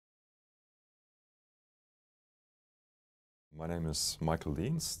My name is Michael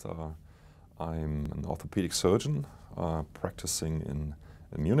Dienst. I'm an orthopedic surgeon practicing in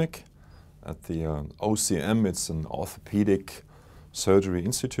Munich at the OCM. It's an orthopedic surgery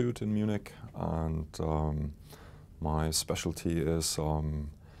institute in Munich, and my specialty is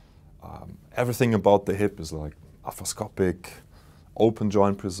everything about the hip is like arthroscopic, open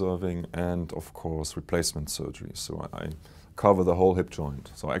joint preserving, and of course replacement surgery. So I cover the whole hip joint.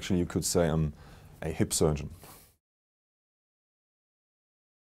 So actually you could say I'm a hip surgeon.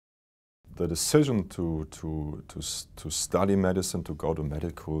 The decision to study medicine, to go to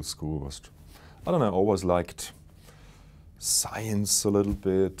medical school was, I don't know, I always liked science a little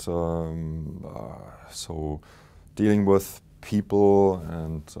bit, so dealing with people,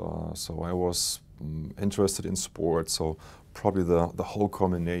 and so I was interested in sports, so probably the whole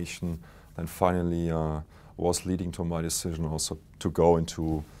combination then finally was leading to my decision also to go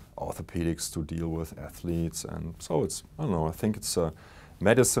into orthopedics, to deal with athletes. And so it's, I don't know, I think it's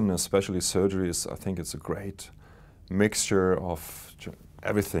medicine, especially surgery, I think it's a great mixture of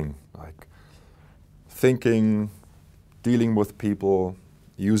everything, like thinking, dealing with people,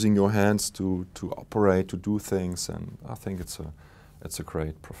 using your hands to operate, to do things, and I think it's a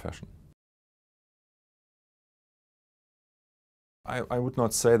great profession. I would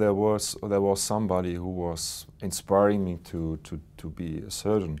not say there was somebody who was inspiring me to be a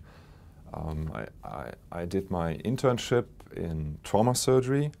surgeon. I did my internship in trauma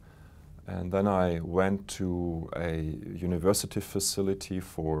surgery, and then I went to a university facility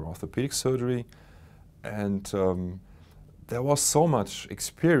for orthopedic surgery, and there was so much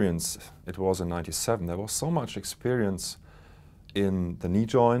experience. It was in '97. There was so much experience in the knee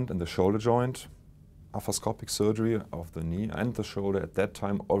joint and the shoulder joint. Arthroscopic surgery of the knee and the shoulder at that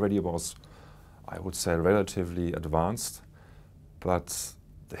time already was, I would say, relatively advanced, but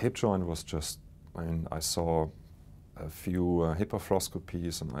the hip joint was just, I mean, I saw a few hip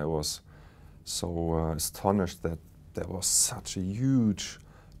arthroscopies, and I was so astonished that there was such a huge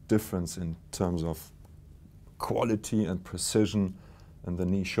difference in terms of quality and precision in the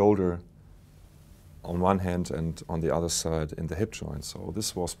knee shoulder on one hand, and on the other side in the hip joint. So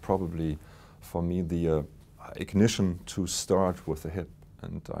this was probably for me the ignition to start with the hip,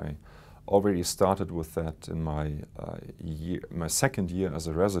 and I already started with that in my second year as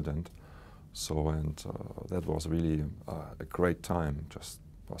a resident. So, and that was really a great time. Just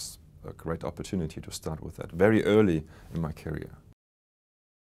was a great opportunity to start with that very early in my career.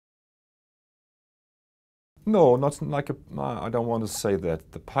 No, not like I don't want to say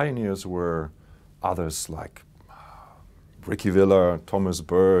that. The pioneers were others like Ricky Villa, Thomas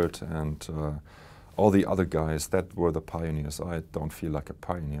Bird, and all the other guys. That were the pioneers. I don't feel like a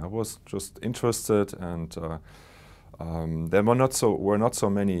pioneer. I was just interested, and there were not so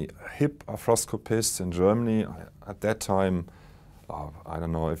many hip arthroscopists in Germany at that time. I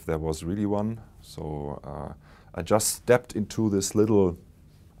don't know if there was really one. So I just stepped into this little,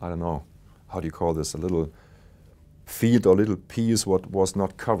 I don't know, how do you call this, a little field or little piece what was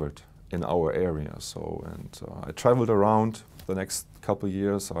not covered in our area. So, and I traveled around the next couple of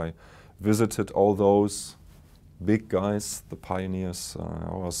years. I visited all those big guys, the pioneers.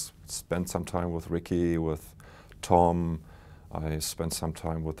 I spent some time with Ricky, with Tom. I spent some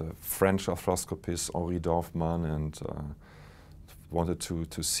time with the French arthroscopist Henri Dorfman, and wanted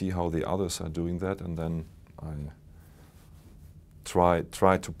to see how the others are doing that. And then I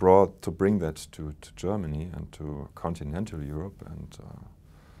tried to bring that to Germany and to continental Europe, and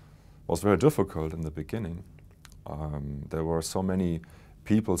was very difficult in the beginning. There were so many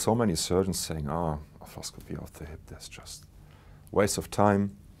people, so many surgeons saying, arthroscopy of the hip, that's just waste of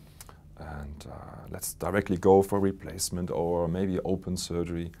time, and let's directly go for replacement or maybe open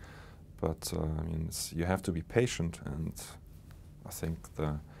surgery. But I mean, you have to be patient, and I think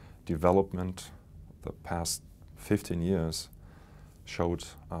the development the past 15 years showed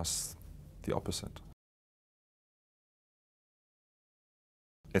us the opposite.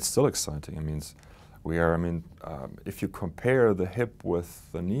 It's still exciting. I mean, if you compare the hip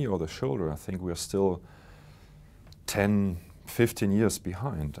with the knee or the shoulder, I think we are still 10, 15 years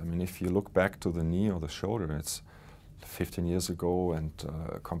behind. I mean, if you look back to the knee or the shoulder, it's 15 years ago, and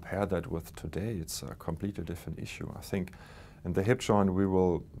compare that with today, it's a completely different issue. I think in the hip joint,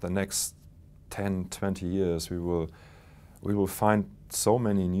 the next 10, 20 years, we will find so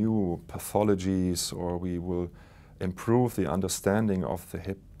many new pathologies, or we will improve the understanding of the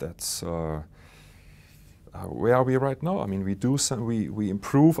hip. That's where are we right now? I mean, we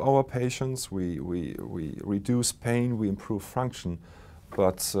improve our patients, we reduce pain, we improve function,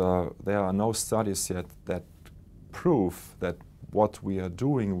 but there are no studies yet that prove that what we are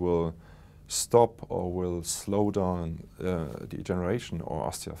doing will stop or will slow down degeneration or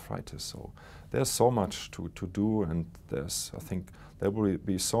osteoarthritis. So there's so much to do, and I think there will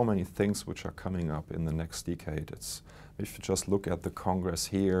be so many things which are coming up in the next decade. If you just look at the Congress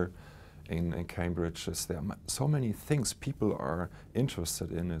here in Cambridge, there are so many things people are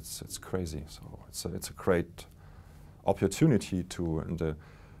interested in. It's crazy. So it's a great opportunity and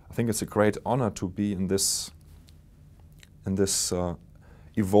I think it's a great honor to be in this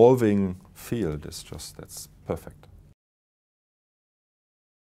evolving field. That's perfect.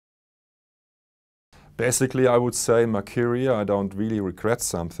 Basically, I would say my career, I don't really regret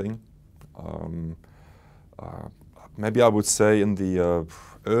something. Maybe I would say in the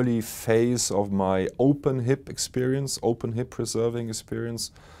early phase of my open hip experience, open hip preserving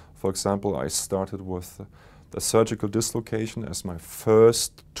experience. For example, I started with the surgical dislocation as my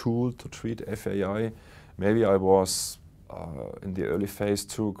first tool to treat FAI. Maybe I was in the early phase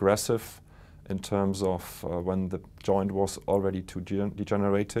too aggressive in terms of when the joint was already too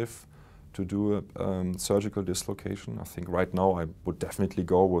degenerative to do a surgical dislocation. I think right now I would definitely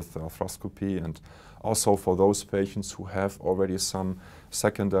go with arthroscopy, and also for those patients who have already some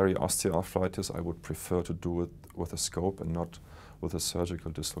secondary osteoarthritis, I would prefer to do it with a scope and not with the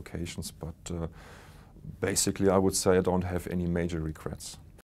surgical dislocations. But basically I would say I don't have any major regrets.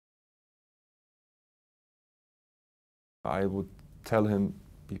 I would tell him,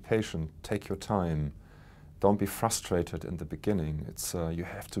 be patient, take your time, don't be frustrated in the beginning. You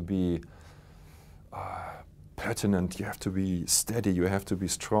have to be pertinent, you have to be steady, you have to be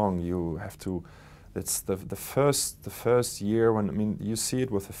strong, you have to. It's the first year when, I mean, you see it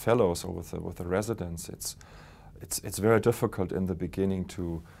with the fellows or with the residents. It's very difficult in the beginning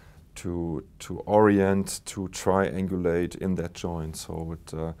to orient, to triangulate in that joint. So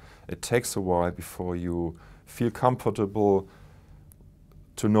it takes a while before you feel comfortable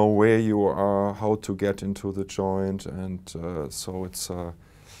to know where you are, how to get into the joint, and so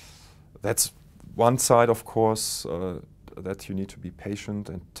that's one side, of course, that you need to be patient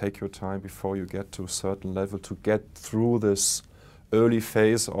and take your time before you get to a certain level to get through this early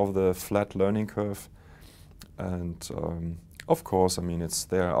phase of the flat learning curve. And of course, I mean,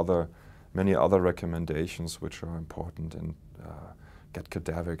 there are many other recommendations which are important, and get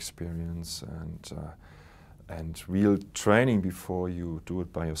cadaver experience and real training before you do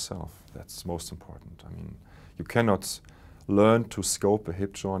it by yourself. That's most important. I mean, you cannot learn to scope a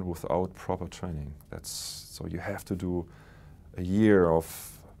hip joint without proper training. So you have to do a year of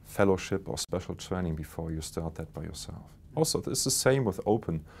fellowship or special training before you start that by yourself. Also, it's the same with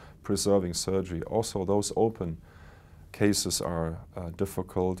open preserving surgery. Also, those open cases are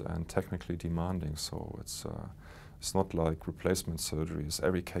difficult and technically demanding. So it's not like replacement surgeries.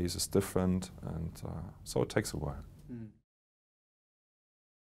 Every case is different, and so it takes a while.